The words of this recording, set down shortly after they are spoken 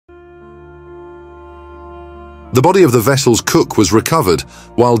The body of the vessel's cook was recovered,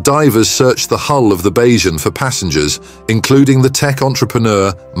 while divers searched the hull of the Bayesian for passengers, including the tech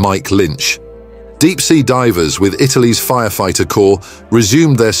entrepreneur Mike Lynch. Deep-sea divers with Italy's firefighter corps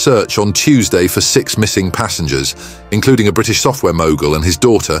resumed their search on Tuesday for 6 missing passengers, including a British software mogul and his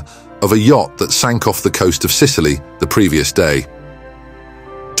daughter, of a yacht that sank off the coast of Sicily the previous day.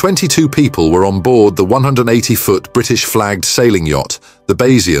 22 people were on board the 180-foot British-flagged sailing yacht, the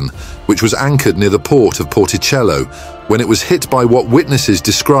Bayesian, which was anchored near the port of Porticello when it was hit by what witnesses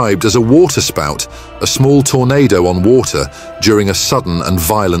described as a waterspout, a small tornado on water during a sudden and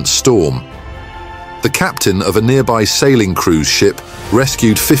violent storm. The captain of a nearby sailing cruise ship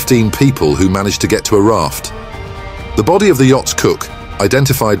rescued 15 people who managed to get to a raft. The body of the yacht's cook,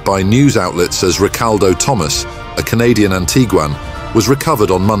 identified by news outlets as Ricaldo Thomas, a Canadian Antiguan, was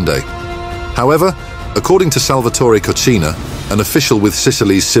recovered on Monday. However, according to Salvatore Coccina, an official with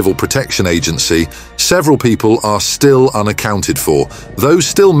Sicily's Civil Protection Agency, several people are still unaccounted for. Those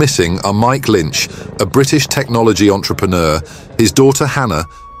still missing are Mike Lynch, a British technology entrepreneur, his daughter Hannah,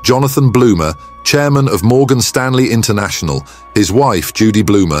 Jonathan Bloomer, chairman of Morgan Stanley International, his wife Judy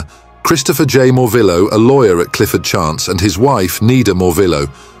Bloomer, Christopher J. Morvillo, a lawyer at Clifford Chance, and his wife Nida Morvillo.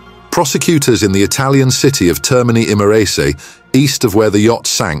 Prosecutors in the Italian city of Termini Imerese, east of where the yacht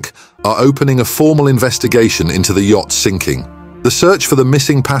sank, are opening a formal investigation into the yacht sinking. The search for the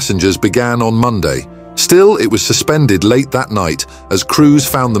missing passengers began on Monday. Still, it was suspended late that night as crews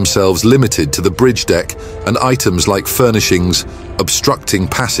found themselves limited to the bridge deck and items like furnishings obstructing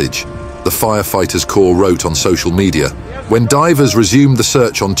passage, the firefighters corps wrote on social media. When divers resumed the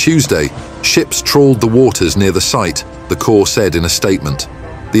search on Tuesday, ships trawled the waters near the site, the corps said in a statement.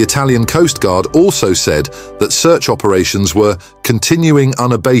 The Italian Coast Guard also said that search operations were continuing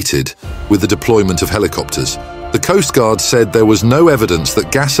unabated with the deployment of helicopters. The Coast Guard said there was no evidence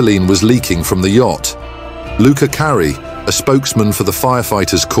that gasoline was leaking from the yacht. Luca Cari, a spokesman for the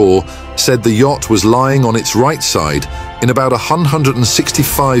firefighters corps, said the yacht was lying on its right side in about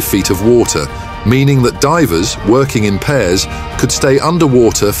 165 feet of water, meaning that divers, working in pairs, could stay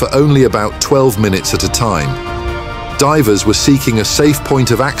underwater for only about 12 minutes at a time. Divers were seeking a safe point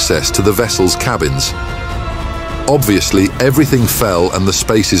of access to the vessel's cabins. Obviously, everything fell and the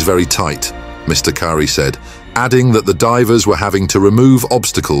space is very tight, Mr. Cari said, adding that the divers were having to remove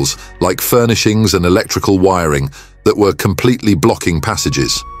obstacles like furnishings and electrical wiring that were completely blocking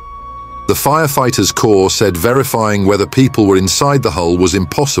passages. The firefighters corps said verifying whether people were inside the hull was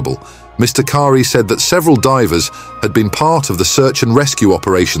impossible. Mr. Cari said that several divers had been part of the search and rescue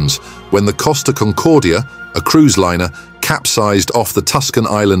operations when the Costa Concordia, a cruise liner, capsized off the Tuscan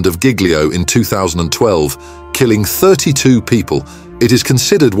island of Giglio in 2012, killing 32 people. It is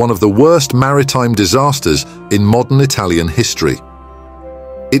considered one of the worst maritime disasters in modern Italian history.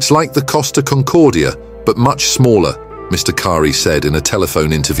 It's like the Costa Concordia, but much smaller, Mr. Cari said in a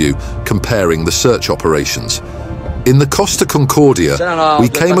telephone interview, comparing the search operations. In the Costa Concordia, we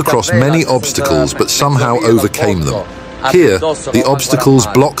came across many obstacles but somehow overcame them. Here, the obstacles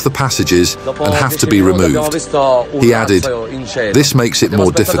block the passages and have to be removed. He added, "This makes it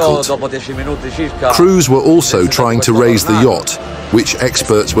more difficult." Crews were also trying to raise the yacht, which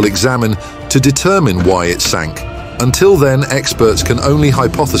experts will examine to determine why it sank. Until then, experts can only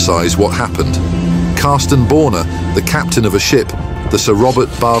hypothesize what happened. Carsten Borner, the captain of a ship, the Sir Robert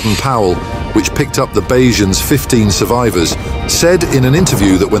Baden-Powell, which picked up the Bayesian's 15 survivors, said in an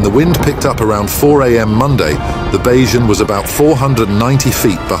interview that when the wind picked up around 4 a.m. Monday, the Bayesian was about 490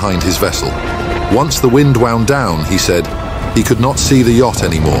 feet behind his vessel. Once the wind wound down, he said, he could not see the yacht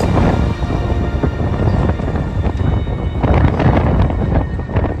anymore.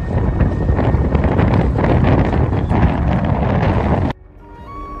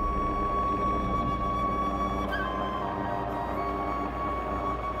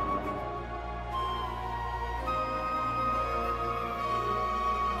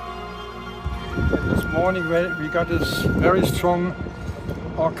 This morning we got this very strong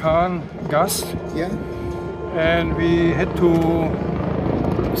orkan gust, and we had to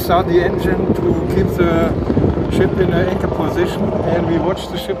start the engine to keep the ship in an anchor position, and we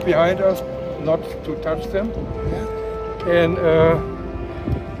watched the ship behind us not to touch them, and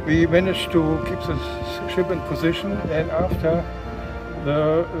we managed to keep the ship in position. And after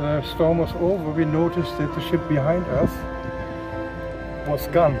the storm was over, we noticed that the ship behind us was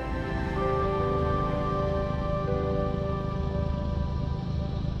gone.